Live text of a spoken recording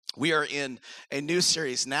We are in a new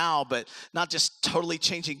series now, but not just totally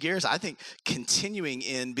changing gears. I think continuing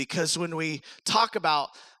in, because when we talk about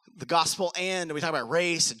the gospel and we talk about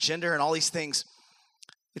race and gender and all these things,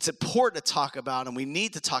 it's important to talk about, and we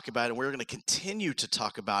need to talk about it, and we're going to continue to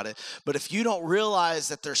talk about it. But if you don't realize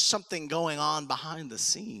that there's something going on behind the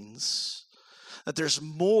scenes, that there's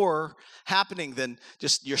more happening than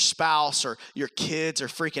just your spouse or your kids are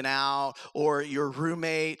freaking out or your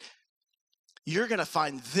roommate, you're going to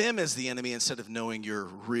find them as the enemy instead of knowing your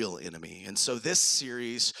real enemy. And so this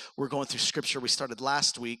series, we're going through scripture. We started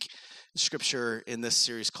last week, scripture in this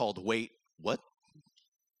series called Wait, What?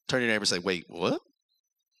 Turn to your neighbor and say, wait, what?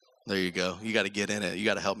 There you go. You got to get in it. You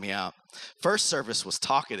got to help me out. First service was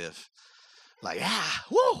talkative. Like,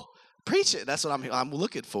 whoa, preach it. That's what I'm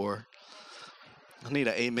looking for. I need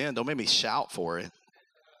an amen. Don't make me shout for it.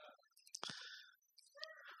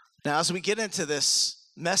 Now, as we get into this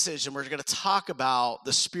message and we're going to talk about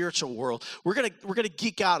the spiritual world, we're going to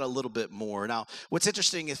geek out a little bit more. Now, what's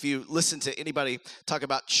interesting, if you listen to anybody talk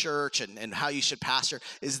about church and how you should pastor,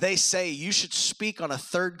 is they say you should speak on a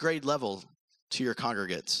third grade level to your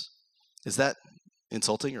congregates. Is that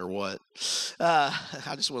insulting or what? I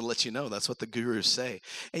just want to let you know that's what the gurus say.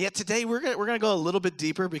 And yet today we're gonna go a little bit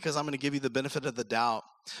deeper because I'm going to give you the benefit of the doubt.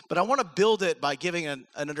 But I want to build it by giving an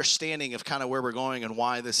understanding of kind of where we're going and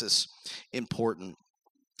why this is important.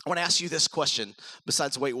 I want to ask you this question.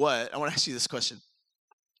 Besides, wait, what? I want to ask you this question.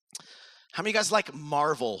 How many of you guys like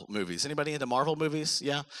Marvel movies? Anybody into Marvel movies?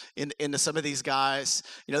 Yeah? Into some of these guys?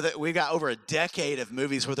 You know, that we've got over a decade of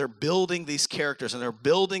movies where they're building these characters and they're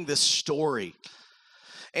building this story.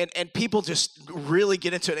 And people just really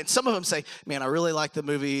get into it. And some of them say, man, I really like the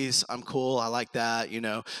movies. I'm cool. I like that, you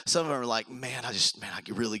know. Some of them are like, man, I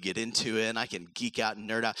can really get into it and I can geek out and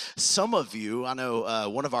nerd out. Some of you, I know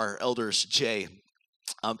one of our elders, Jay,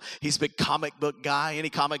 he's a big comic book guy. Any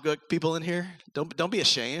comic book people in here? Don't be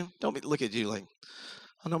ashamed. Look at you like,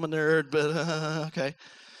 I know I'm a nerd, but okay.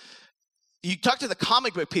 You talk to the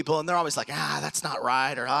comic book people and they're always like, that's not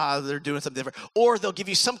right, or they're doing something different. Or they'll give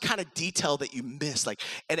you some kind of detail that you missed, like,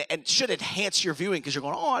 and should enhance your viewing because you're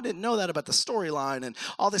going, I didn't know that about the storyline and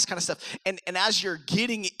all this kind of stuff. And as you're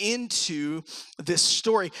getting into this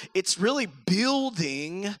story, it's really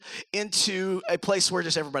building into a place where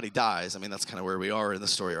just everybody dies. I mean, that's kind of where we are in the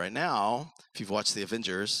story right now, if you've watched the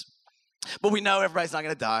Avengers. But we know everybody's not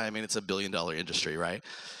going to die. I mean, it's $1 billion industry, right?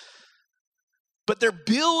 But they're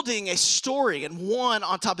building a story, and one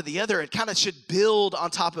on top of the other. It kind of should build on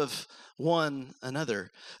top of one another.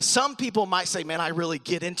 Some people might say, man, I really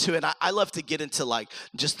get into it. I love to get into like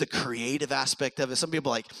just the creative aspect of it. Some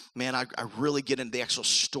people are like, man, I really get into the actual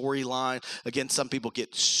storyline. Again, some people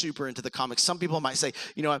get super into the comics. Some people might say,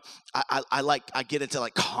 you know, I get into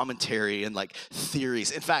like commentary and like theories.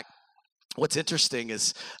 In fact, what's interesting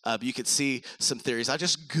is you could see some theories. I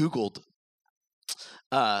just Googled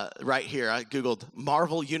right here, I Googled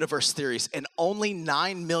Marvel Universe theories, and only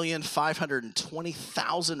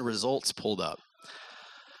 9,520,000 results pulled up.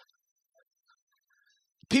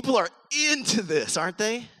 People are into this, aren't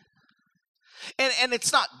they? And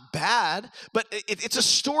it's not bad, but it's a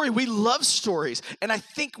story. We love stories. And I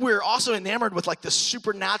think we're also enamored with like the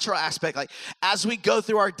supernatural aspect. Like as we go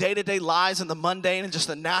through our day-to-day lives and the mundane and just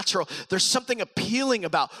the natural, there's something appealing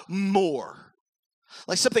about more.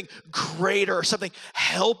 Like something greater, or something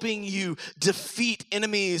helping you defeat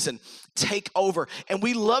enemies and take over. And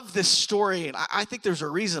we love this story, and I think there's a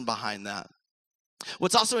reason behind that.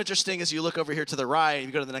 What's also interesting is you look over here to the right, if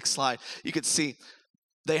you go to the next slide, you can see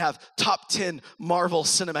they have top 10 Marvel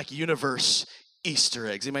Cinematic Universe Easter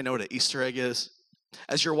eggs. You might know what an Easter egg is.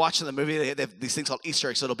 As you're watching the movie, they have these things called Easter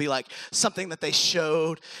eggs. So it'll be like something that they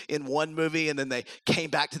showed in one movie and then they came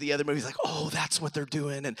back to the other movies like, oh, that's what they're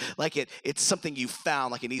doing. And like it's something you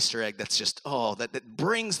found, like an Easter egg that's just, that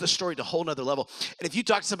brings the story to a whole nother level. And if you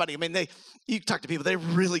talk to somebody, I mean, you talk to people, they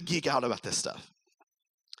really geek out about this stuff.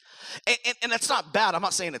 And that's not bad. I'm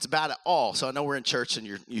not saying it's bad at all. So I know we're in church and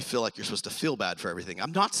you feel like you're supposed to feel bad for everything.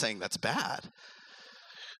 I'm not saying that's bad.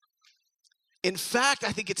 In fact,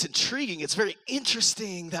 I think it's intriguing. It's very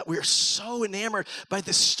interesting that we're so enamored by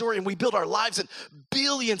this story and we build our lives and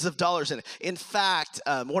billions of dollars in it. In fact,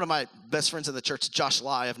 one of my best friends in the church, Josh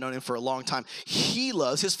Lai, I've known him for a long time.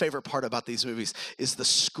 His favorite part about these movies is the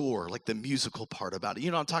score, like the musical part about it.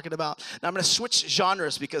 You know what I'm talking about? Now I'm going to switch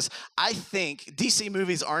genres because I think DC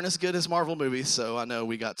movies aren't as good as Marvel movies. So I know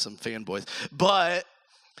we got some fanboys, but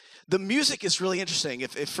the music is really interesting.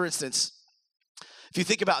 If for instance, If you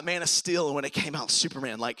think about Man of Steel and when it came out,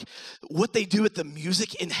 Superman, like what they do with the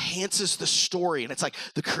music enhances the story. And it's like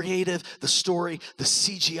the creative, the story, the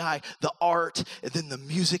CGI, the art, and then the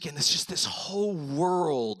music. And it's just this whole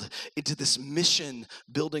world into this mission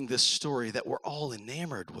building this story that we're all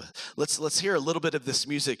enamored with. Let's hear a little bit of this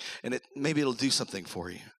music and maybe it'll do something for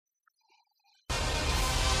you. So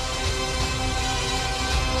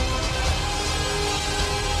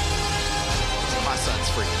my son's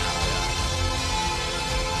freaking out.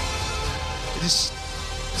 There's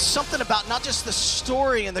something about not just the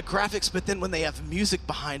story and the graphics, but then when they have music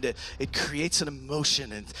behind it, it creates an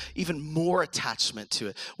emotion and even more attachment to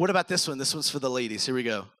it. What about this one? This one's for the ladies. Here we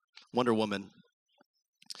go. Wonder Woman.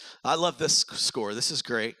 I love this score. This is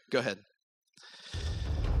great. Go ahead.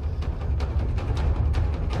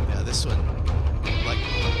 Yeah, this one like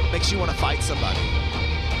makes you want to fight somebody.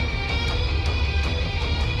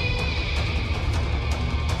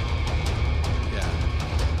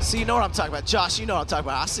 So you know what I'm talking about. Josh, you know what I'm talking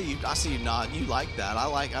about. I see you nodding. You like that.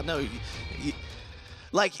 I know.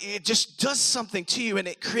 Like, it just does something to you, and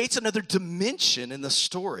it creates another dimension in the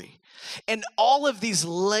story. And all of these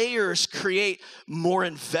layers create more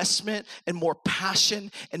investment and more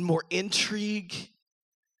passion and more intrigue.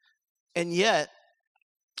 And yet,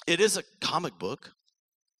 it is a comic book.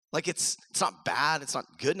 Like, it's not bad. It's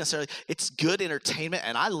not good necessarily. It's good entertainment,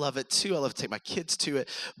 and I love it too. I love to take my kids to it.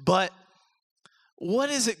 But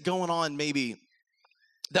what is it going on maybe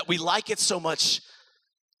that we like it so much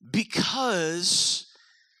because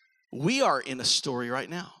we are in a story right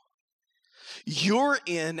now? You're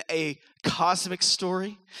in a cosmic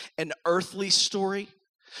story, an earthly story,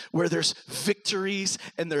 where there's victories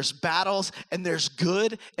and there's battles and there's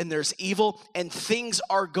good and there's evil and things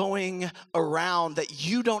are going around that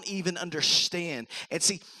you don't even understand. And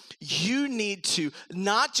see, you need to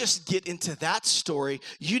not just get into that story,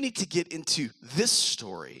 you need to get into this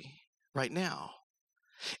story right now.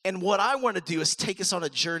 And what I want to do is take us on a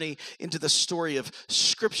journey into the story of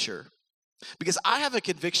Scripture. Because I have a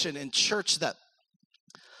conviction in church that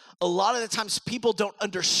a lot of the times people don't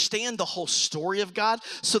understand the whole story of God,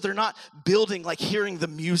 so they're not building, like hearing the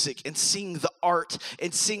music and seeing the art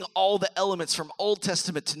and seeing all the elements from Old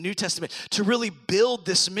Testament to New Testament to really build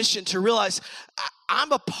this mission, to realize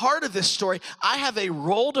I'm a part of this story. I have a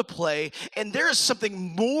role to play, and there is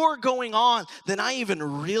something more going on than I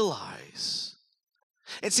even realize.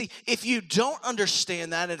 And see, if you don't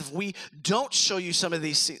understand that, and if we don't show you some of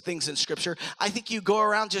these things in Scripture, I think you go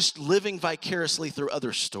around just living vicariously through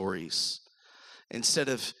other stories instead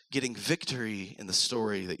of getting victory in the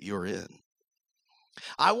story that you're in.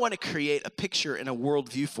 I want to create a picture and a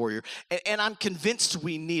worldview for you, and I'm convinced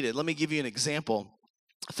we need it. Let me give you an example.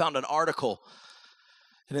 I found an article,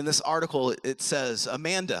 and in this article it says,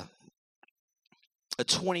 Amanda, a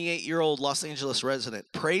 28-year-old Los Angeles resident,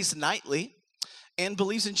 prays nightly and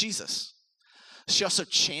believes in Jesus. She also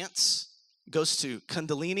chants, goes to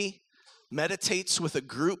Kundalini, meditates with a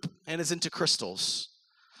group, and is into crystals.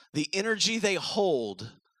 The energy they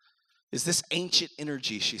hold is this ancient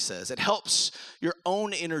energy, she says. It helps your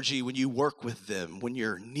own energy when you work with them, when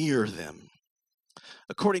you're near them.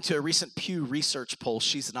 According to a recent Pew Research poll,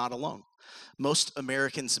 she's not alone. Most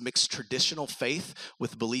Americans mix traditional faith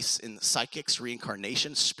with beliefs in psychics,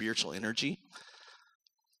 reincarnation, spiritual energy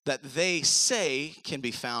that they say can be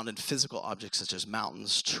found in physical objects such as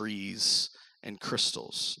mountains, trees, and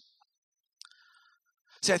crystals.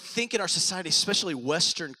 See, I think in our society, especially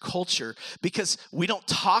Western culture, because we don't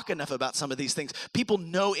talk enough about some of these things, people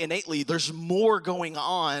know innately there's more going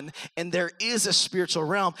on and there is a spiritual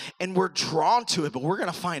realm and we're drawn to it, but we're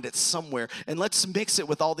going to find it somewhere. And let's mix it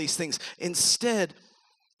with all these things. Instead,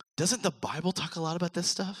 doesn't the Bible talk a lot about this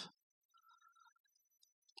stuff?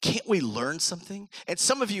 Can't we learn something? And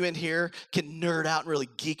some of you in here can nerd out and really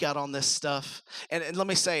geek out on this stuff. And let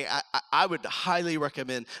me say, I would highly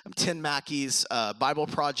recommend Tim Mackey's Bible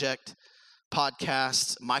Project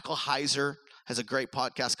podcast. Michael Heiser has a great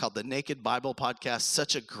podcast called The Naked Bible Podcast.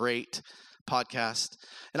 Such a great podcast.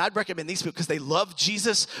 And I'd recommend these people because they love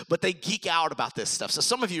Jesus, but they geek out about this stuff. So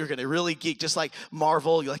some of you are going to really geek, just like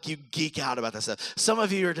Marvel, you geek out about this stuff. Some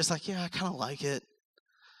of you are just like, yeah, I kind of like it.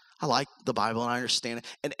 I like the Bible and I understand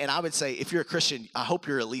it. And I would say, if you're a Christian, I hope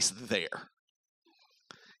you're at least there.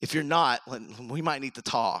 If you're not, we might need to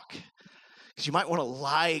talk. Because you might want to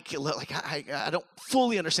I don't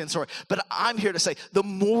fully understand the story. But I'm here to say, the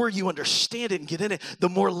more you understand it and get in it, the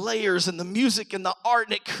more layers and the music and the art,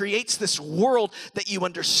 and it creates this world that you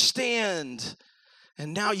understand.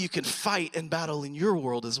 And now you can fight and battle in your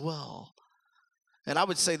world as well. And I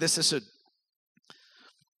would say this should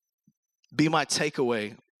be my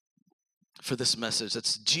takeaway for this message.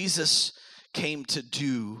 That's Jesus came to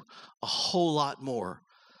do a whole lot more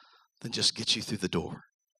than just get you through the door.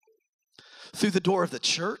 Through the door of the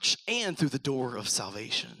church and through the door of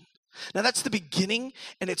salvation. Now that's the beginning,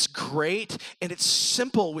 and it's great, and it's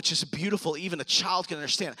simple, which is beautiful. Even a child can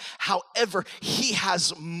understand. However, he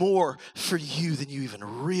has more for you than you even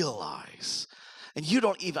realize. And you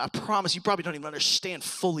don't even, I promise, you probably don't even understand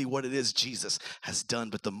fully what it is Jesus has done.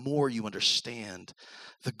 But the more you understand,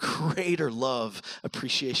 the greater love,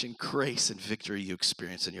 appreciation, grace, and victory you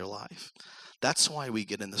experience in your life. That's why we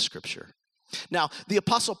get in the scripture. Now, the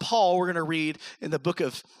Apostle Paul, we're going to read in the book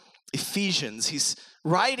of Ephesians. He's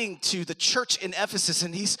writing to the church in Ephesus,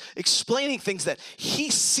 and he's explaining things that he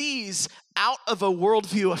sees out of a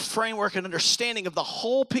worldview, a framework, an understanding of the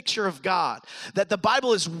whole picture of God. That the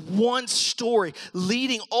Bible is one story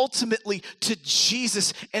leading ultimately to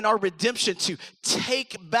Jesus and our redemption, to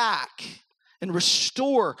take back and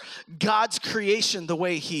restore God's creation the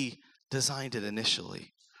way he designed it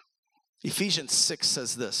initially. Ephesians 6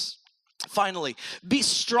 says this. Finally, be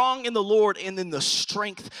strong in the Lord and in the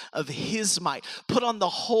strength of his might. Put on the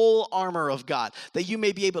whole armor of God, that you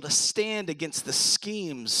may be able to stand against the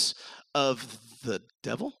schemes of the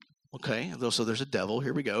devil. Okay, so there's a devil.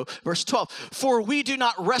 Here we go. Verse 12. For we do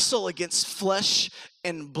not wrestle against flesh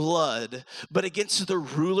and blood, but against the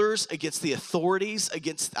rulers, against the authorities, I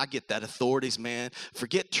get that, authorities, man.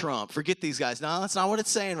 Forget Trump. Forget these guys. No, that's not what it's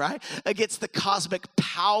saying, right? Against the cosmic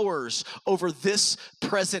powers over this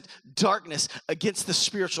present darkness, against the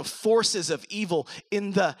spiritual forces of evil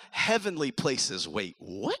in the heavenly places. Wait,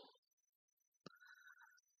 what?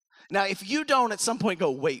 Now, if you don't at some point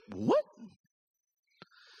go, wait, what?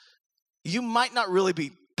 You might not really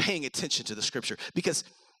be paying attention to the scripture, because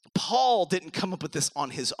Paul didn't come up with this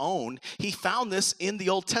on his own. He found this in the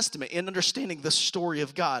Old Testament, in understanding the story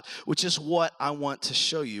of God, which is what I want to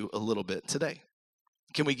show you a little bit today.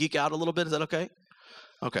 Can we geek out a little bit? Is that okay?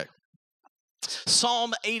 Okay.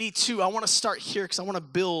 Psalm 82, I want to start here because I want to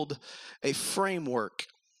build a framework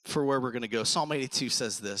for where we're going to go. Psalm 82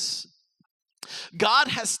 says this. God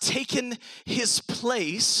has taken his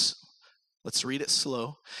place, let's read it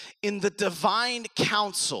slow, in the divine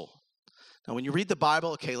counsel. Now, when you read the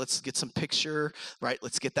Bible, okay, let's get some picture, right?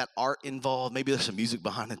 Let's get that art involved. Maybe there's some music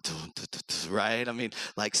behind it, right? I mean,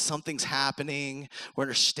 like something's happening. We're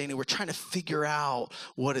understanding. We're trying to figure out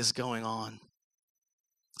what is going on.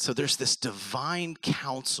 So there's this divine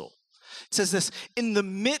counsel. It says this, in the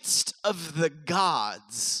midst of the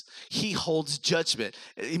gods, he holds judgment.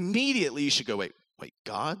 Immediately you should go, wait,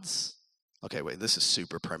 gods? Okay, wait, this is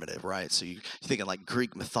super primitive, right? So you're thinking like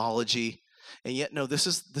Greek mythology. And yet, no, this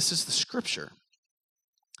is the scripture.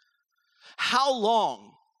 How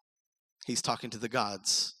long, he's talking to the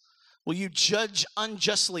gods, will you judge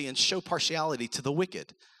unjustly and show partiality to the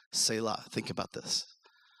wicked? Selah, think about this.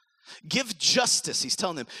 Give justice, he's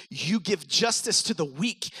telling them, you give justice to the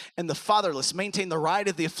weak and the fatherless, maintain the right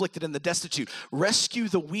of the afflicted and the destitute, rescue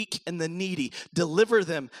the weak and the needy, deliver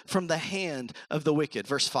them from the hand of the wicked.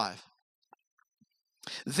 Verse 5.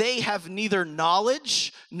 They have neither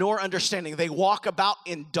knowledge nor understanding. They walk about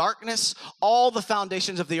in darkness. All the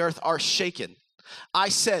foundations of the earth are shaken. I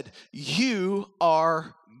said, you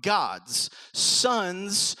are gods,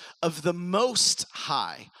 sons of the Most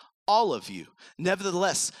High, all of you.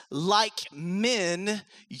 Nevertheless, like men,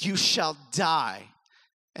 you shall die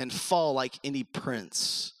and fall like any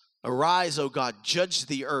prince. Arise, O God, judge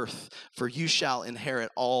the earth, for you shall inherit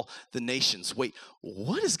all the nations. Wait,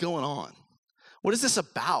 what is going on? What is this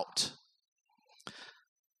about?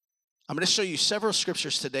 I'm going to show you several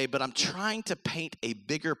scriptures today, but I'm trying to paint a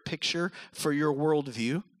bigger picture for your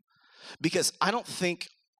worldview, because I don't think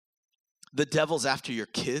the devil's after your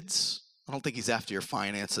kids. I don't think he's after your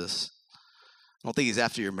finances. I don't think he's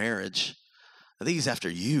after your marriage. I think he's after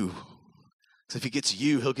you. So if he gets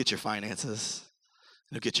you, he'll get your finances,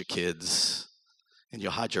 and he'll get your kids, and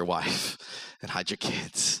you'll hide your wife and hide your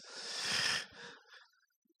kids.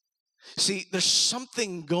 See, there's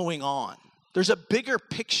something going on. There's a bigger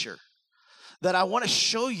picture that I want to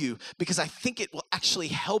show you, because I think it will actually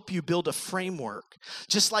help you build a framework.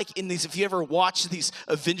 Just like in these, if you ever watch these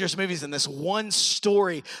Avengers movies and this one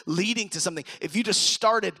story leading to something, if you just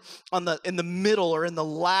started in the middle or in the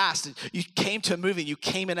last, you came to a movie and you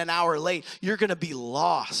came in an hour late, you're going to be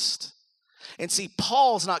lost. And see,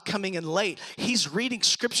 Paul's not coming in late. He's reading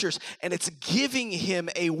scriptures, and it's giving him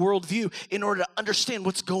a worldview in order to understand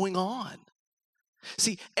what's going on.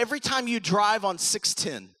 See, every time you drive on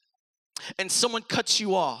 610 and someone cuts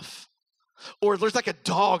you off, or there's like a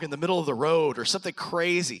dog in the middle of the road or something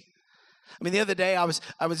crazy. I mean, the other day I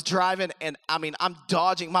was driving, and I'm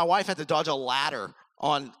dodging. My wife had to dodge a ladder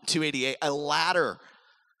on 288, a ladder.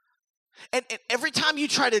 And every time you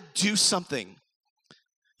try to do something,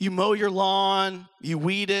 you mow your lawn, you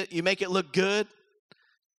weed it, you make it look good,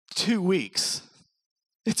 2 weeks,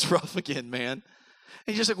 it's rough again, man.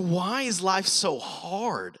 And you're just like, why is life so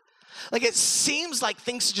hard? Like, it seems like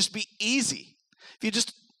things should just be easy. If you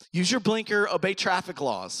just use your blinker, obey traffic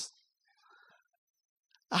laws.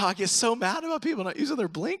 Oh, I get so mad about people not using their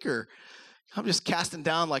blinker. I'm just casting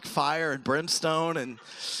down like fire and brimstone and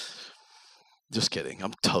just kidding.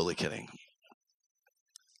 I'm totally kidding.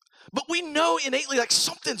 But we know innately like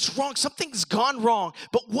something's wrong. Something's gone wrong.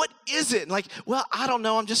 But what is it? And like, well, I don't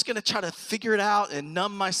know. I'm just going to try to figure it out and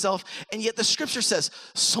numb myself. And yet the scripture says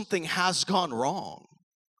something has gone wrong.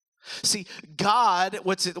 See, God,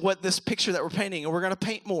 what this picture that we're painting, and we're going to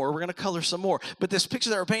paint more, we're going to color some more, but this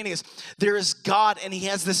picture that we're painting is there is God, and he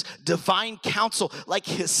has this divine counsel like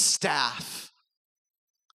his staff.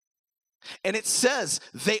 And it says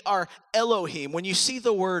they are Elohim. When you see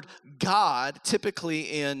the word God,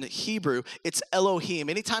 typically in Hebrew, it's Elohim.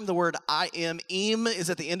 Anytime the word I am, im,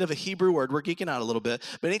 is at the end of a Hebrew word, we're geeking out a little bit,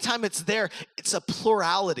 but anytime it's there, it's a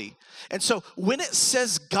plurality. And so when it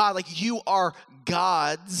says God, like you are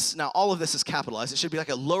gods, now all of this is capitalized. It should be like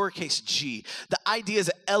a lowercase g. The idea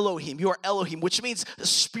is Elohim. You are Elohim, which means a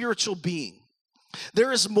spiritual being.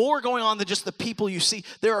 There is more going on than just the people you see.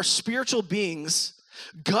 There are spiritual beings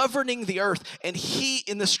governing the earth, and he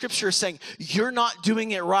in the scripture is saying, you're not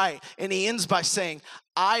doing it right. And he ends by saying,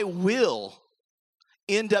 I will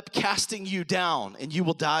end up casting you down and you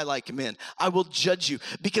will die like men. I will judge you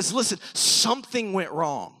because listen, something went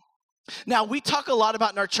wrong. Now, we talk a lot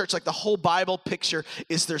about in our church, like the whole Bible picture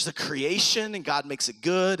is there's a creation and God makes it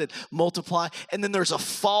good and multiply. And then there's a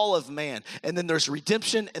fall of man. And then there's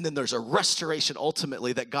redemption. And then there's a restoration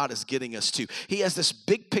ultimately that God is getting us to. He has this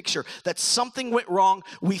big picture that something went wrong.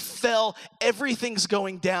 We fell. Everything's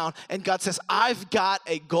going down. And God says, I've got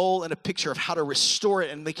a goal and a picture of how to restore it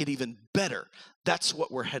and make it even better. That's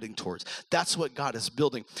what we're heading towards. That's what God is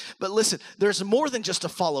building. But listen, there's more than just a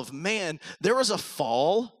fall of man. There was a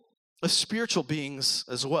fall of spiritual beings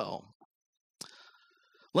as well.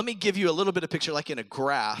 Let me give you a little bit of picture, like in a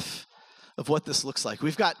graph, of what this looks like.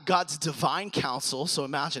 We've got God's divine counsel, so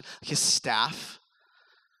imagine his staff,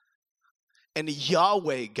 and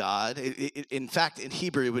Yahweh God. In fact, in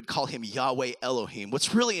Hebrew, we would call him Yahweh Elohim.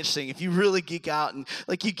 What's really interesting, if you really geek out and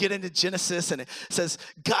like you get into Genesis and it says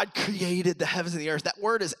God created the heavens and the earth, that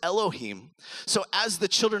word is Elohim. So as the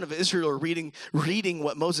children of Israel are reading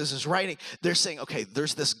what Moses is writing, they're saying, okay,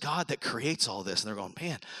 there's this God that creates all this. And they're going,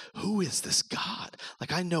 man, who is this God?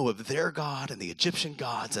 Like I know of their God and the Egyptian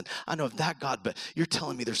gods, and I know of that God, but you're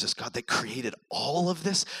telling me there's this God that created all of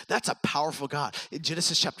this? That's a powerful God. In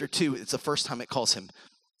Genesis chapter 2, it's the first time it calls him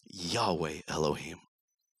Yahweh Elohim.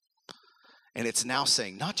 And it's now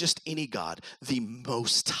saying not just any God, the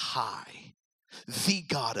Most High, the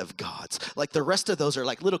God of gods. Like the rest of those are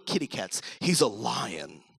like little kitty cats. He's a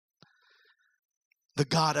lion. The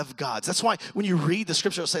God of gods. That's why when you read the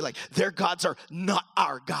scripture, it'll say like their gods are not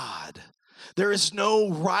our God. There is no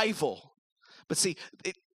rival. But see,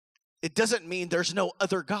 it doesn't mean there's no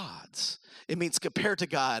other gods. It means compared to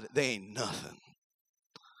God, they ain't nothing.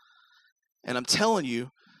 And I'm telling you,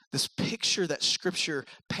 this picture that scripture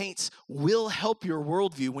paints will help your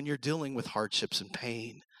worldview when you're dealing with hardships and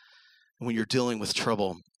pain, and when you're dealing with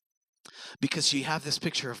trouble. Because you have this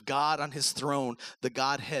picture of God on his throne, the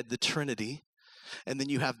Godhead, the Trinity, and then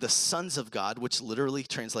you have the sons of God, which literally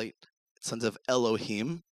translate sons of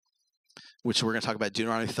Elohim, which we're going to talk about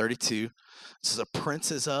Deuteronomy 32. This is a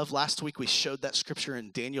princes of. Last week we showed that scripture in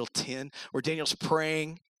Daniel 10, where Daniel's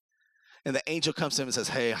praying. And the angel comes to him and says,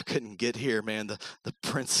 hey, I couldn't get here, man. The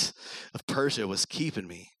prince of Persia was keeping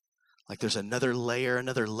me. Like there's another layer,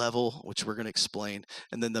 another level, which we're going to explain.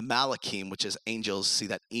 And then the Malachim, which is angels. See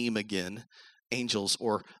that im again, angels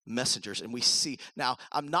or messengers. And we see, now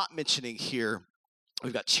I'm not mentioning here,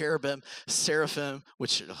 we've got cherubim, seraphim,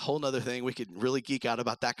 which is a whole nother thing. We could really geek out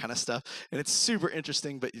about that kind of stuff. And it's super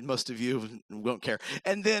interesting, but most of you won't care.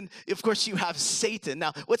 And then, of course, you have Satan.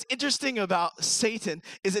 Now, what's interesting about Satan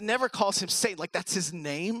is it never calls him Satan, like that's his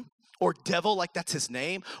name, or devil, like that's his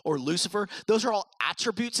name, or Lucifer. Those are all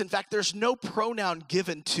attributes. In fact, there's no pronoun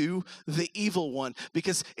given to the evil one,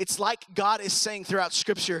 because it's like God is saying throughout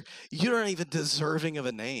Scripture, you're not even deserving of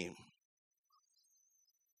a name.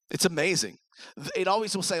 It's amazing. It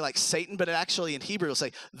always will say like Satan, but it actually in Hebrew will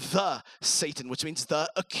say the Satan, which means the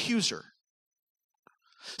accuser.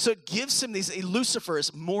 So it gives him these, Lucifer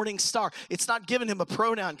is morning star. It's not giving him a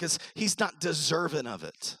pronoun because he's not deserving of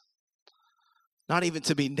it. Not even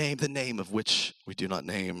to be named the name of which we do not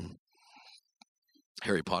name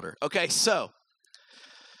Harry Potter. Okay, so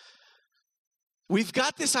we've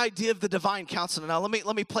got this idea of the divine counsel. Now,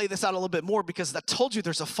 let me play this out a little bit more, because I told you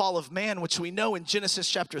there's a fall of man, which we know in Genesis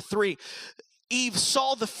chapter 3. Eve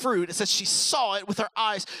saw the fruit. It says she saw it with her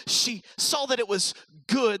eyes. She saw that it was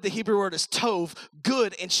good. The Hebrew word is tov,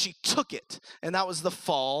 good, and she took it. And that was the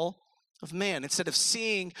fall of man. Instead of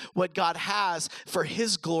seeing what God has for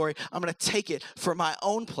his glory, I'm going to take it for my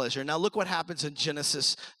own pleasure. Now look what happens in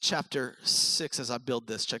Genesis chapter 6 as I build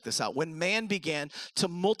this. Check this out. When man began to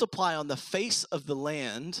multiply on the face of the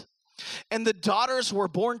land, and the daughters were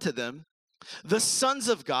born to them, the sons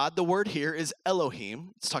of God, the word here is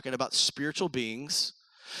Elohim, it's talking about spiritual beings,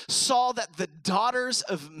 saw that the daughters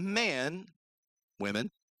of man, women,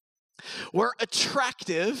 were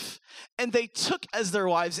attractive, and they took as their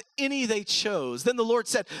wives any they chose. Then the Lord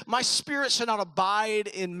said, my spirit shall not abide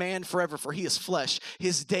in man forever, for he is flesh.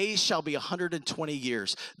 His days shall be 120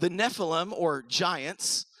 years. The Nephilim, or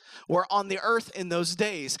giants, were on the earth in those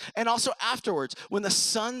days. And also afterwards, when the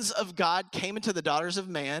sons of God came into the daughters of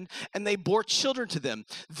man, and they bore children to them.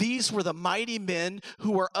 These were the mighty men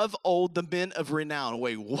who were of old, the men of renown.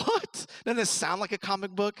 Wait, what? Doesn't this sound like a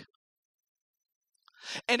comic book?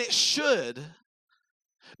 And it should,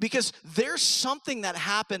 because there's something that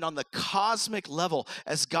happened on the cosmic level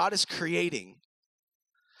as God is creating.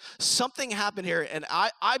 Something happened here, and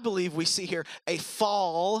I believe we see here a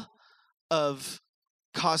fall of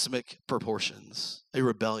cosmic proportions, a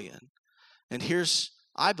rebellion. And here's,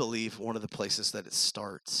 I believe, one of the places that it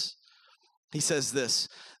starts. He says this,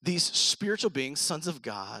 these spiritual beings, sons of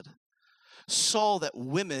God, saw that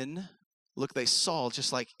women, look, they saw,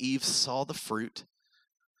 just like Eve saw the fruit,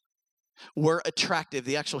 were attractive.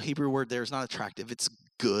 The actual Hebrew word there is not attractive, it's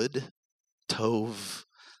good, tov.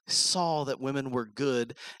 Saw that women were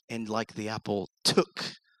good, and like the apple,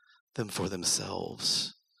 took them for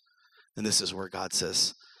themselves. And this is where God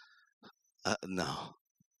says, no,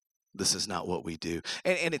 this is not what we do.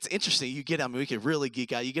 And it's interesting. You get, I mean, we could really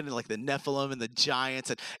geek out. You get into like the Nephilim and the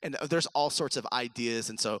giants, and there's all sorts of ideas.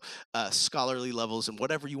 And so scholarly levels and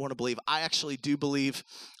whatever you want to believe. I actually do believe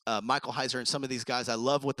Michael Heiser and some of these guys, I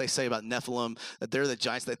love what they say about Nephilim, that they're the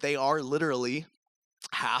giants, that they are literally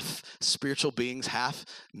half spiritual beings, half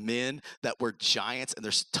men that were giants, and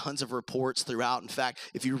there's tons of reports throughout. In fact,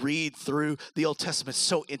 if you read through the Old Testament, it's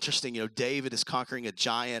so interesting. You know, David is conquering a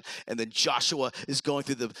giant, and then Joshua is going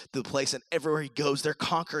through the place, and everywhere he goes, they're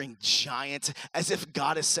conquering giants, as if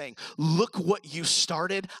God is saying, look what you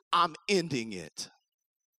started, I'm ending it.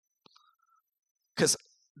 Because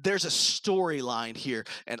there's a storyline here,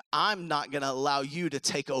 and I'm not going to allow you to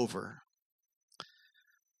take over.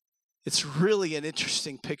 It's really an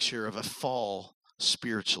interesting picture of a fall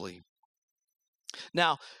spiritually.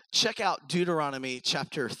 Now, check out Deuteronomy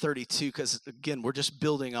chapter 32, because again, we're just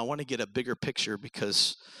building. I want to get a bigger picture,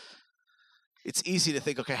 because it's easy to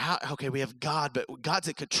think, okay, we have God, but God's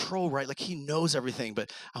in control, right? Like he knows everything.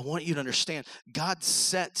 But I want you to understand, God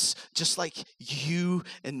sets, just like you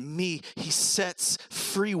and me, he sets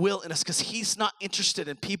free will in us, because he's not interested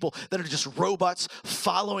in people that are just robots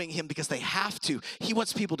following him because they have to. He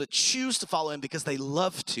wants people to choose to follow him because they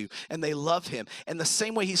love to, and they love him. And the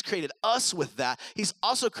same way he's created us with that, he's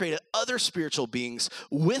also created other spiritual beings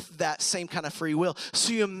with that same kind of free will.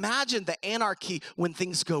 So you imagine the anarchy when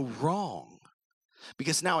things go wrong.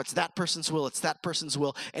 Because now it's that person's will, it's that person's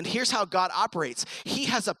will. And here's how God operates. He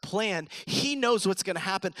has a plan. He knows what's going to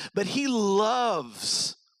happen, but he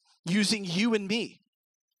loves using you and me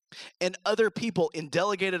and other people in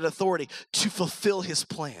delegated authority to fulfill his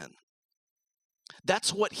plan.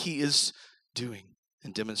 That's what he is doing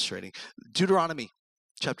and demonstrating. Deuteronomy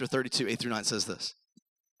chapter 32, 8-9 says this.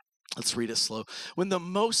 Let's read it slow. When the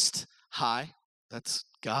Most High, that's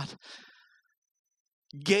God,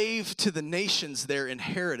 gave to the nations their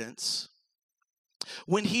inheritance,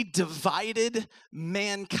 when he divided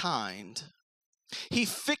mankind, he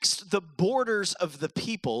fixed the borders of the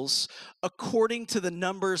peoples according to the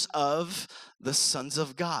numbers of the sons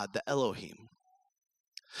of God, the Elohim.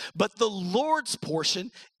 But the Lord's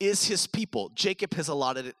portion is his people. Jacob has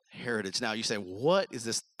allotted heritage. Now you say, what is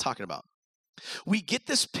this talking about? We get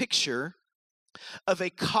this picture of a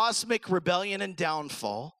cosmic rebellion and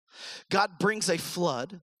downfall. God brings a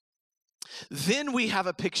flood. Then we have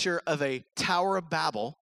a picture of a Tower of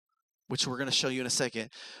Babel, which we're going to show you in a second.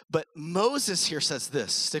 But Moses here says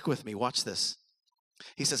this. Stick with me. Watch this.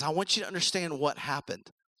 He says, I want you to understand what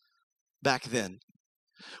happened back then.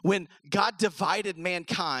 When God divided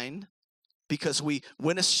mankind because we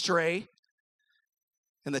went astray,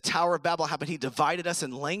 and the Tower of Babel happened, he divided us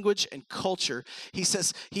in language and culture. He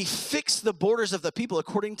says he fixed the borders of the people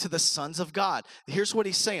according to the sons of God. Here's what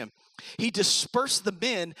he's saying. He dispersed the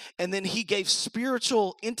men, and then he gave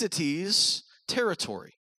spiritual entities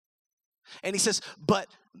territory. And he says, but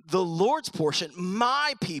the Lord's portion,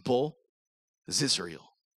 my people, is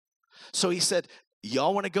Israel. So he said,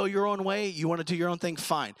 y'all want to go your own way? You want to do your own thing?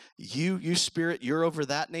 Fine. You spirit, you're over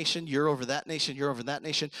that nation, you're over that nation, you're over that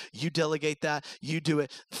nation. You delegate that, you do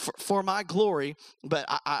it for my glory, but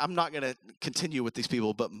I'm not going to continue with these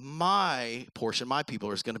people, but my portion, my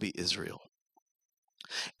people is going to be Israel.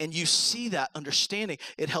 And you see that understanding.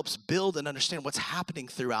 It helps build and understand what's happening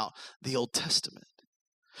throughout the Old Testament.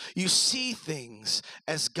 You see things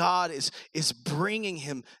as God is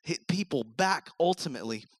bringing people back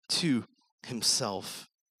ultimately to himself.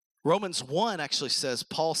 Romans 1 actually says,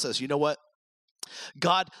 Paul says, you know what?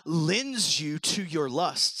 God lends you to your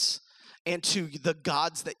lusts and to the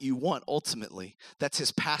gods that you want ultimately. That's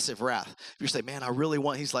his passive wrath. If you say, man, I really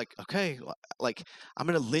want, he's like, okay, like I'm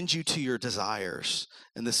going to lend you to your desires.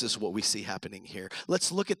 And this is what we see happening here.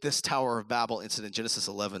 Let's look at this Tower of Babel incident. Genesis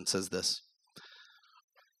 11 says this.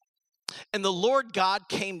 And the Lord God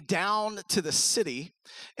came down to the city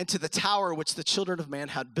and to the tower which the children of man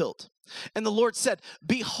had built. And the Lord said,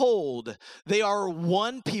 behold, they are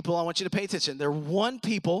one people. I want you to pay attention. They're one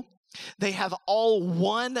people. They have all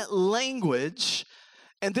one language.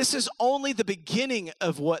 And this is only the beginning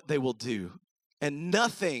of what they will do. And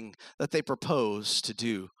nothing that they propose to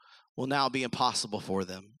do will now be impossible for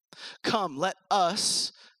them. Come, let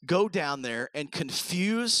us go down there and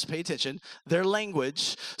confuse, pay attention, their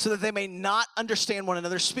language so that they may not understand one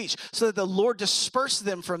another's speech, so that the Lord dispersed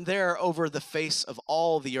them from there over the face of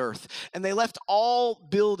all the earth. And they left off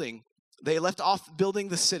building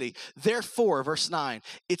the city. Therefore, verse 9,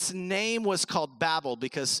 its name was called Babel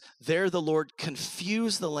because there the Lord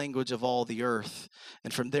confused the language of all the earth.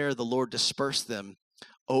 And from there the Lord dispersed them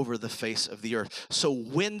over the face of the earth. So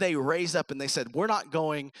when they raised up and they said, we're not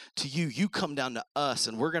going to you, you come down to us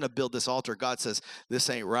and we're going to build this altar, God says, this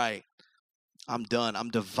ain't right. I'm done. I'm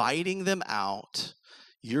dividing them out.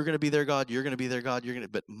 You're going to be their God. You're going to be their God.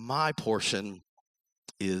 But my portion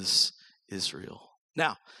is Israel.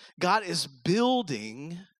 Now, God is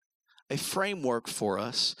building a framework for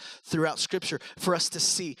us throughout Scripture for us to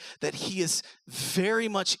see that he is very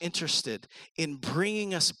much interested in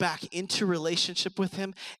bringing us back into relationship with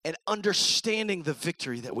him and understanding the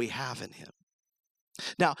victory that we have in him.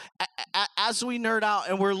 Now, as we nerd out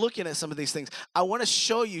and we're looking at some of these things, I want to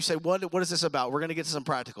show you, say, what is this about? We're going to get to some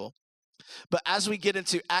practical. But as we get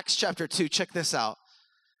into Acts chapter 2, check this out.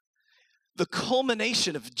 The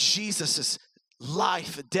culmination of Jesus'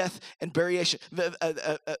 life, death, and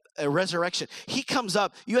resurrection. He comes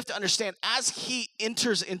up. You have to understand, as he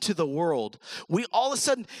enters into the world, we all of a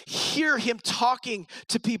sudden hear him talking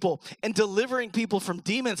to people and delivering people from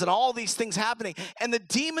demons and all these things happening. And the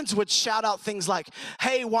demons would shout out things like,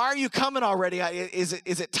 hey, why are you coming already? Is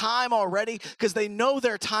it time already? Because they know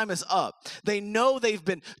their time is up. They know they've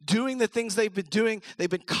been doing the things they've been doing. They've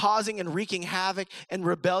been causing and wreaking havoc and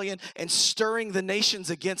rebellion and stirring the nations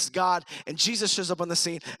against God. And Jesus shows up on the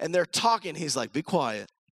scene and they're talking. He's like, be quiet.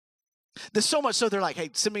 There's so much so they're like, hey,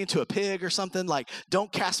 send me into a pig or something. Like, don't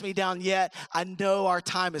cast me down yet. I know our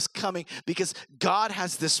time is coming, because God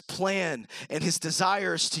has this plan and his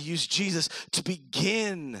desire is to use Jesus to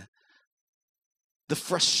begin the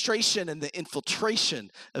frustration and the infiltration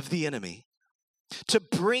of the enemy, to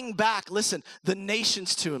bring back, listen, the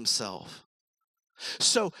nations to himself.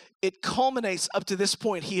 So it culminates up to this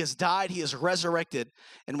point. He has died, he is resurrected,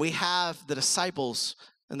 and we have the disciples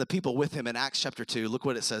and the people with him in Acts chapter 2. Look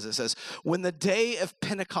what it says. It says, when the day of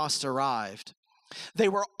Pentecost arrived, they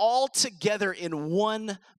were all together in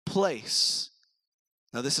one place.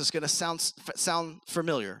 Now this is going to sound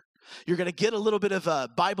familiar. You're going to get a little bit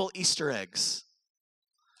of Bible Easter eggs.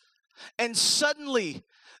 And suddenly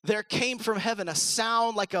there came from heaven a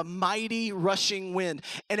sound like a mighty rushing wind,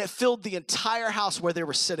 and it filled the entire house where they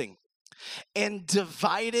were sitting. And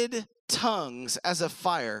divided tongues as of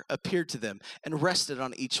fire appeared to them and rested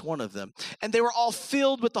on each one of them. And they were all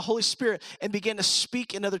filled with the Holy Spirit and began to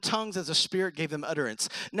speak in other tongues as the Spirit gave them utterance.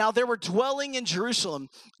 Now there were dwelling in Jerusalem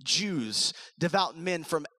Jews, devout men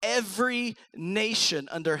from every nation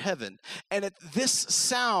under heaven. And at this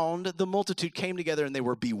sound, the multitude came together and they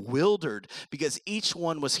were bewildered, because each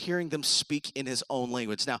one was hearing them speak in his own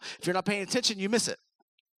language. Now, if you're not paying attention, you miss it.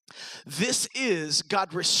 This is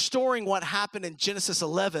God restoring what happened in Genesis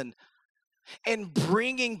 11 and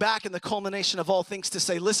bringing back in the culmination of all things to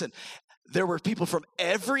say, listen, there were people from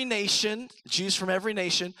every nation, Jews from every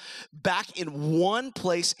nation, back in one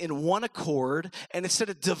place, in one accord. And instead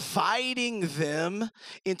of dividing them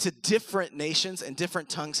into different nations and different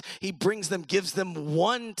tongues, he brings them, gives them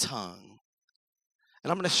one tongue.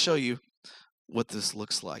 And I'm going to show you what this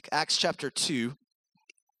looks like. Acts chapter 2.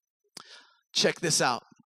 Check this out,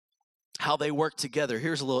 how they work together.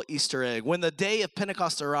 Here's a little Easter egg. When the day of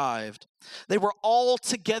Pentecost arrived, they were all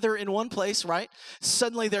together in one place, right?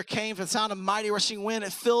 Suddenly there came from the sound of mighty rushing wind.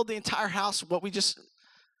 It filled the entire house, what we just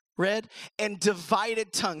read, and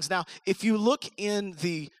divided tongues. Now, if you look in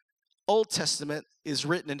the Old Testament is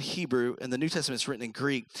written in Hebrew and the New Testament is written in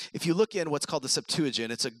Greek. If you look in what's called the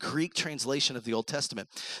Septuagint, it's a Greek translation of the Old Testament.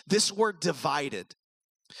 This word divided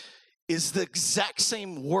is the exact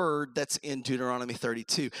same word that's in Deuteronomy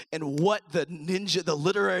 32. And what the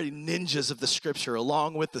literary ninjas of the scripture,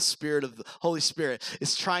 along with the Spirit of the Holy Spirit,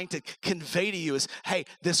 is trying to convey to you is, hey,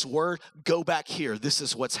 this word, go back here. This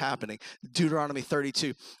is what's happening. Deuteronomy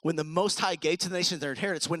 32. When the Most High gave to the nations their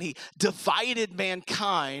inheritance, when he divided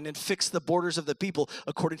mankind and fixed the borders of the people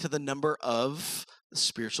according to the number of the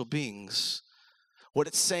spiritual beings. What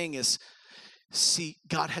it's saying is, see,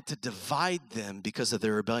 God had to divide them because of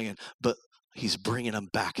their rebellion, but he's bringing them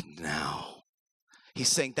back now. He's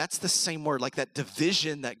saying that's the same word, like that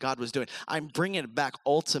division that God was doing. I'm bringing it back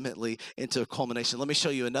ultimately into a culmination. Let me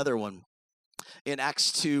show you another one. In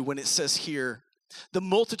Acts 2, when it says here, the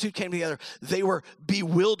multitude came together. They were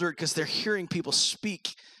bewildered because they're hearing people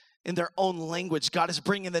speak in their own language. God is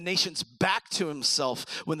bringing the nations back to himself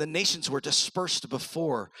when the nations were dispersed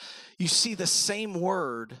before. You see the same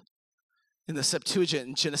word in the Septuagint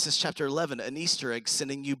in Genesis chapter 11, an Easter egg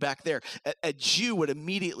sending you back there. A Jew would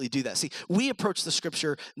immediately do that. See, we approach the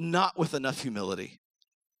scripture not with enough humility.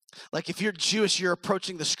 Like if you're Jewish, you're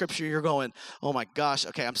approaching the scripture, you're going, oh my gosh,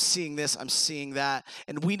 okay, I'm seeing this, I'm seeing that.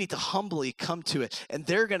 And we need to humbly come to it. And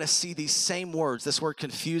they're going to see these same words, this word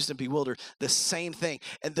confused and bewildered, the same thing.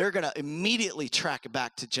 And they're going to immediately track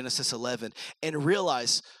back to Genesis 11 and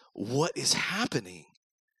realize what is happening.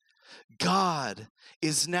 God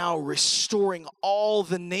is now restoring all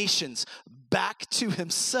the nations back to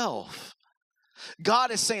himself. God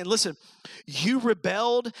is saying, listen, you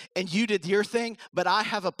rebelled and you did your thing, but I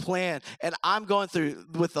have a plan and I'm going through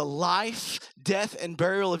with the life, death, and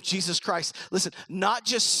burial of Jesus Christ. Listen, not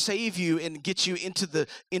just save you and get you enter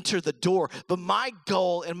the door, but my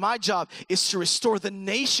goal and my job is to restore the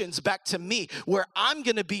nations back to me, where I'm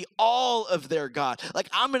going to be all of their God. Like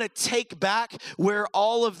I'm going to take back where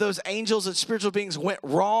all of those angels and spiritual beings went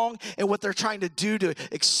wrong and what they're trying to do to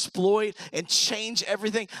exploit and change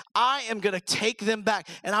everything. I am going to take them back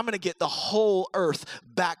and I'm going to get the whole earth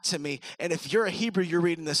back to me. And if you're a Hebrew, you're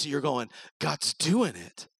reading this and you're going, God's doing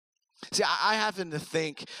it. See, I happen to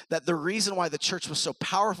think that the reason why the church was so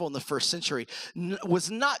powerful in the first century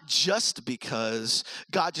was not just because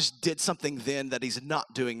God just did something then that he's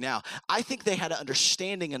not doing now. I think they had an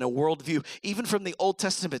understanding and a worldview, even from the Old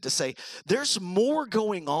Testament, to say there's more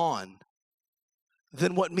going on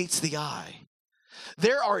than what meets the eye.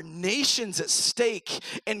 There are nations at stake,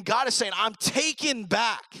 and God is saying, I'm taking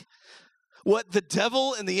back what the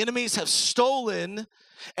devil and the enemies have stolen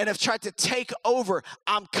and have tried to take over.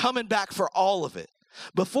 I'm coming back for all of it.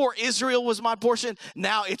 Before Israel was my portion,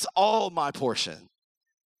 now it's all my portion.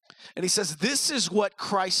 And he says, this is what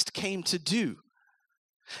Christ came to do.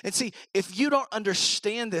 And see, if you don't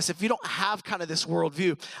understand this, if you don't have kind of this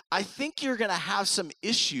worldview, I think you're going to have some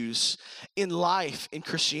issues in life, in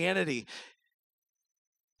Christianity,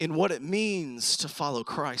 in what it means to follow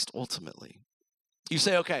Christ ultimately. You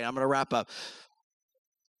say, okay, I'm going to wrap up.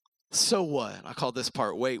 So what? I call this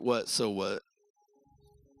part, wait, what, so what?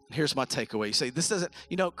 Here's my takeaway. You say, this doesn't,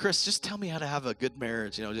 Chris, just tell me how to have a good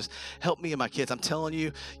marriage. Just help me and my kids. I'm telling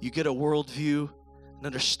you, you get a worldview and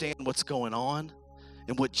understand what's going on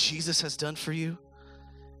and what Jesus has done for you.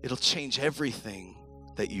 It'll change everything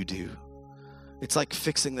that you do. It's like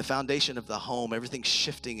fixing the foundation of the home. Everything's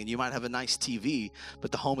shifting, and you might have a nice TV,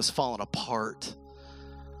 but the home is falling apart.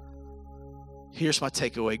 Here's my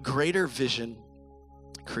takeaway. Greater vision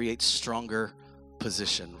creates stronger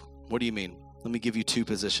position. What do you mean? Let me give you two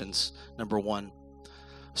positions. Number one,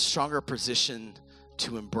 stronger position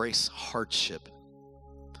to embrace hardship.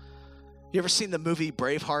 You ever seen the movie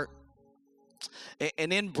Braveheart?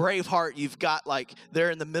 And in Braveheart, you've got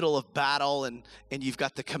they're in the middle of battle and you've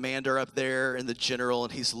got the commander up there and the general,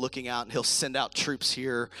 and he's looking out and he'll send out troops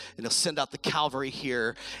here and he'll send out the cavalry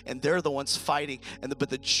here, and they're the ones fighting.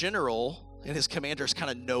 But the general and his commanders kind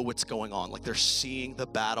of know what's going on. Like they're seeing the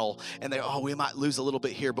battle and we might lose a little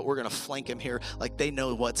bit here, but we're going to flank him here. Like they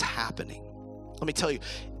know what's happening. Let me tell you,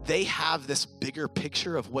 they have this bigger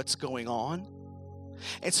picture of what's going on.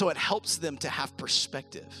 And so it helps them to have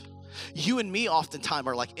perspective. You and me oftentimes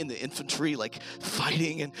are in the infantry,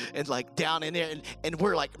 fighting and down in there, and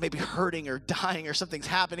we're maybe hurting or dying or something's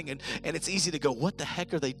happening, and it's easy to go, what the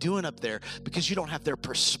heck are they doing up there? Because you don't have their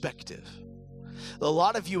perspective. A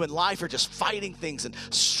lot of you in life are just fighting things and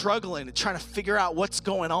struggling and trying to figure out what's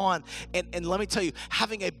going on. And let me tell you,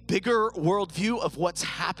 having a bigger worldview of what's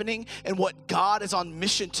happening and what God is on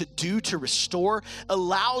mission to do to restore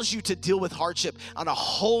allows you to deal with hardship on a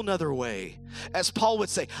whole nother way. As Paul would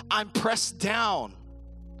say, I'm pressed down.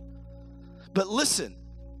 But listen,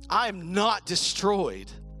 I am not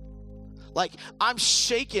destroyed. Like, I'm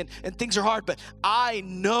shaken and things are hard, but I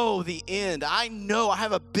know the end. I know I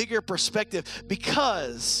have a bigger perspective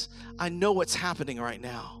because I know what's happening right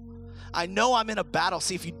now. I know I'm in a battle.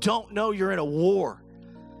 See, if you don't know you're in a war,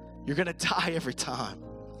 you're going to die every time.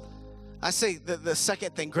 I say the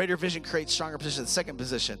second thing, greater vision creates stronger position. The second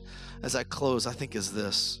position, as I close, I think is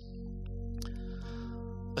this: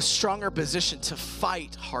 a stronger position to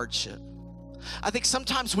fight hardship. I think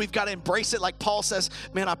sometimes we've got to embrace it. Like Paul says,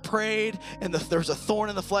 man, I prayed and there's a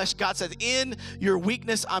thorn in the flesh. God said, in your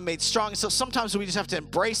weakness, I'm made strong. So sometimes we just have to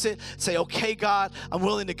embrace it. Say, okay, God, I'm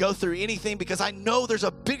willing to go through anything because I know there's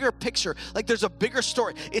a bigger picture. Like there's a bigger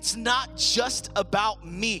story. It's not just about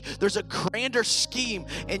me. There's a grander scheme,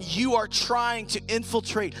 and you are trying to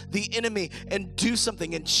infiltrate the enemy and do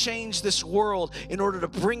something and change this world in order to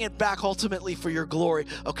bring it back ultimately for your glory.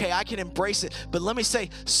 Okay, I can embrace it. But let me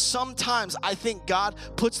say, sometimes I think God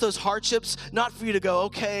puts those hardships not for you to go,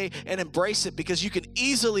 okay, and embrace it, because you can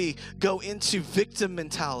easily go into victim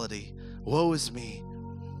mentality. Woe is me.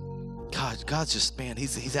 God's just, man,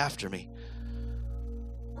 he's after me.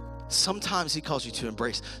 Sometimes he calls you to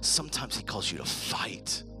embrace. Sometimes he calls you to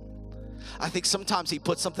fight. I think sometimes he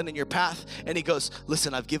puts something in your path and he goes,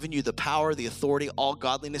 listen, I've given you the power, the authority, all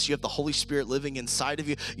godliness. You have the Holy Spirit living inside of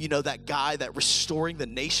you. You know that guy that restoring the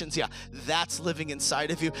nations? Yeah, that's living inside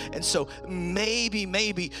of you. And so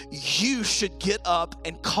maybe you should get up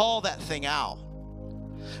and call that thing out.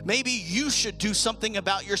 Maybe you should do something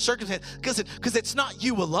about your circumstance, because it's not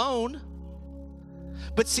you alone.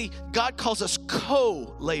 But see, God calls us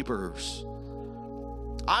co-laborers.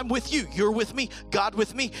 I'm with you, you're with me, God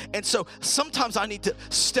with me. And so sometimes I need to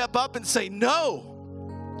step up and say,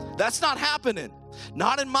 no, that's not happening.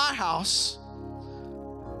 Not in my house.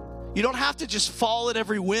 You don't have to just fall at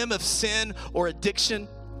every whim of sin or addiction.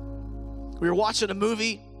 We were watching a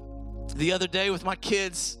movie the other day with my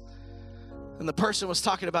kids, and the person was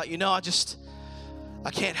talking about, I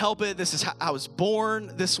can't help it. This is how I was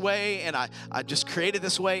born this way, and I just created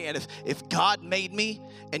this way. And if God made me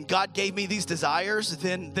and God gave me these desires,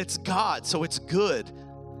 then that's God, so it's good.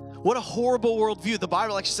 What a horrible worldview. The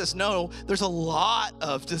Bible actually says, no, there's a lot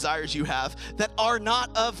of desires you have that are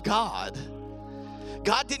not of God.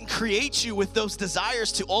 God didn't create you with those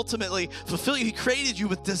desires to ultimately fulfill you. He created you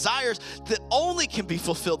with desires that only can be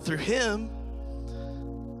fulfilled through Him.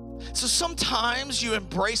 So sometimes you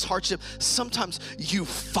embrace hardship. Sometimes you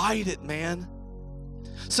fight it, man.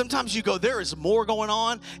 Sometimes you go, there is more going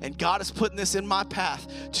on, and God is putting this in my path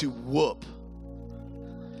to whoop.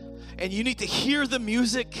 And you need to hear the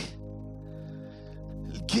music.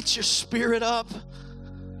 Get your spirit up.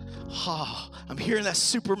 Oh, I'm hearing that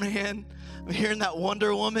Superman. I'm hearing that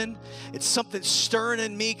Wonder Woman. It's something stirring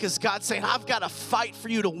in me, because God's saying, I've got to fight for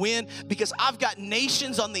you to win, because I've got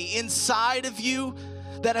nations on the inside of you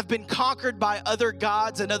that have been conquered by other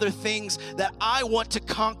gods and other things that I want to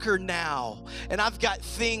conquer now. And I've got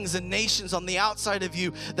things and nations on the outside of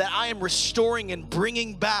you that I am restoring and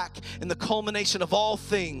bringing back in the culmination of all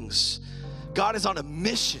things. God is on a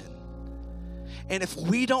mission. And if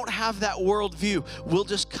we don't have that worldview, we'll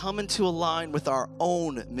just come into a line with our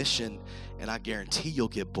own mission. And I guarantee you'll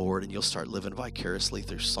get bored and you'll start living vicariously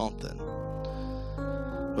through something.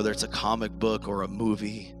 Whether it's a comic book or a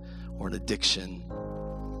movie or an addiction.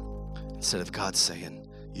 Instead of God saying,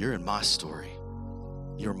 you're in my story.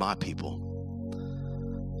 You're my people.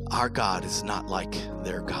 Our God is not like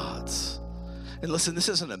their gods. And listen, this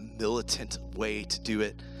isn't a militant way to do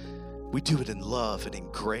it. We do it in love and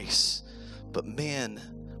in grace. But man,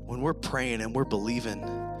 when we're praying and we're believing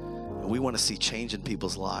and we want to see change in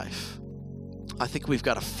people's life, I think we've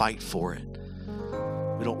got to fight for it.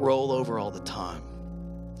 We don't roll over all the time.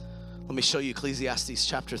 Let me show you Ecclesiastes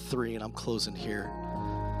chapter 3, and I'm closing here.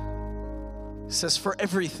 It says, for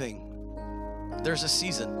everything, there's a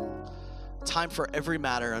season. Time for every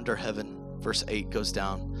matter under heaven. Verse 8 goes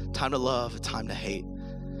down. Time to love, a time to hate.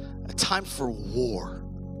 A time for war,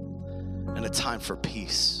 and a time for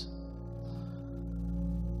peace.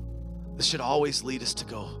 This should always lead us to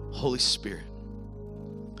go, Holy Spirit,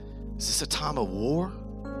 is this a time of war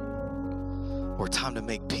or a time to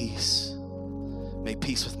make peace? Make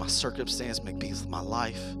peace with my circumstance, make peace with my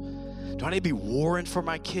life. Do I need to be warring for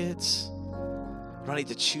my kids? Do I need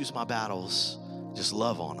to choose my battles, just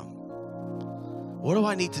love on them? What do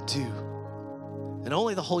I need to do? And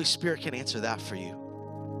only the Holy Spirit can answer that for you.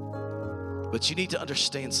 But you need to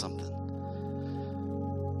understand something.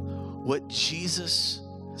 What Jesus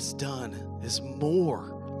has done is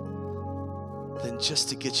more than just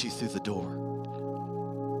to get you through the door.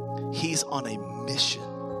 He's on a mission.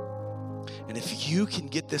 And if you can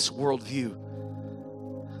get this worldview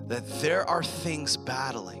that there are things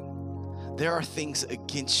battling, there are things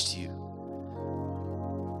against you,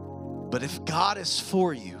 but if God is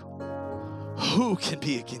for you, who can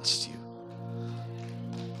be against you?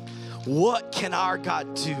 What can our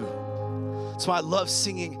God do? That's why I love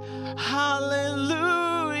singing, hallelujah,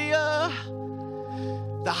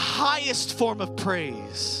 the highest form of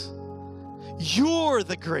praise. You're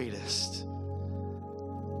the greatest.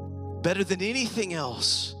 Better than anything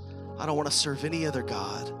else. I don't want to serve any other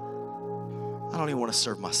God. I don't even want to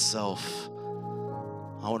serve myself.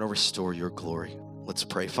 I want to restore your glory. Let's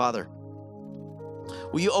pray. Father,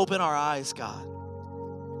 will you open our eyes, God?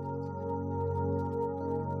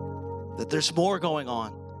 That there's more going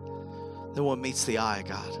on than what meets the eye,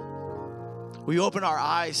 God. Will you open our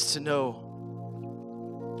eyes to know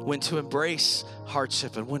when to embrace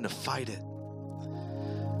hardship and when to fight it?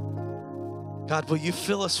 God, will you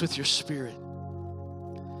fill us with your Spirit?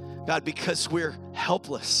 God, because we're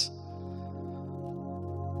helpless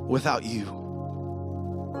without you.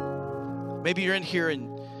 Maybe you're in here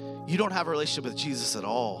and you don't have a relationship with Jesus at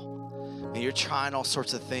all, and you're trying all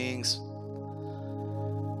sorts of things.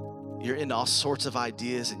 You're into all sorts of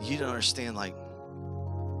ideas, and you don't understand, like,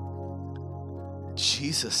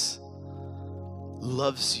 Jesus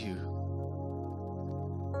loves you,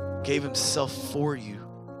 gave himself for you,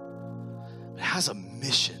 but has a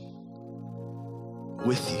mission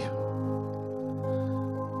with you.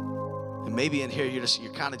 And maybe in here you're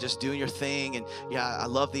kind of just doing your thing, and yeah, I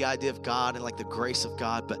love the idea of God and like the grace of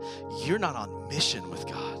God, but you're not on mission with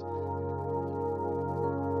God.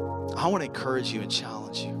 I want to encourage you and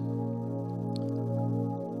challenge you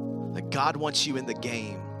that God wants you in the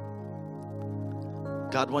game.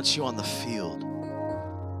 God wants you on the field,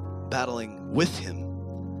 battling with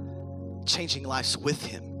him, changing lives with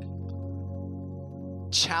him,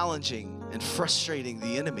 challenging and frustrating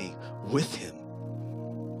the enemy with him,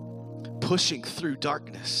 pushing through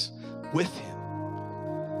darkness with him,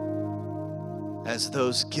 as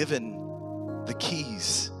those given the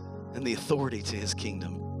keys and the authority to his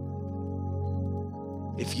kingdom.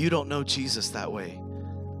 If you don't know Jesus that way,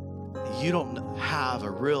 you don't have a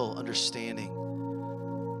real understanding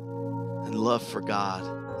and love for God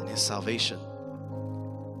and his salvation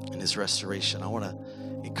and his restoration. I want to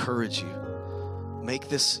encourage you. Make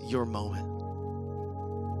this your moment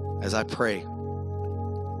as I pray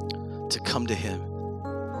to come to him.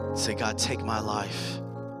 Say, God, take my life.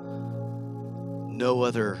 No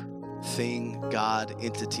other thing, God,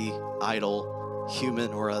 entity, idol,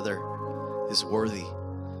 human or other is worthy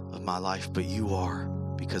of my life, but you are,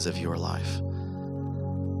 because of your life.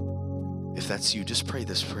 If that's you, just pray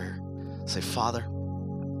this prayer. Say, Father,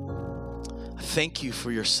 I thank you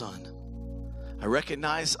for your Son. I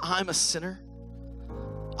recognize I'm a sinner.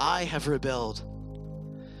 I have rebelled,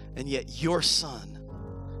 and yet your Son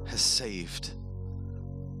has saved.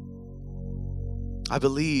 I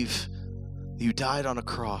believe you died on a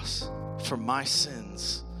cross for my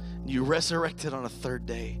sins. You resurrected on a third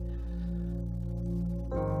day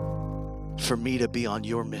for me to be on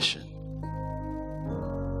your mission.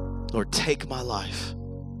 Lord, take my life.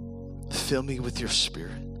 Fill me with your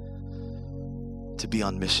Spirit to be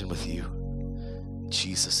on mission with you. In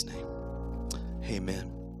Jesus' name,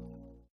 amen.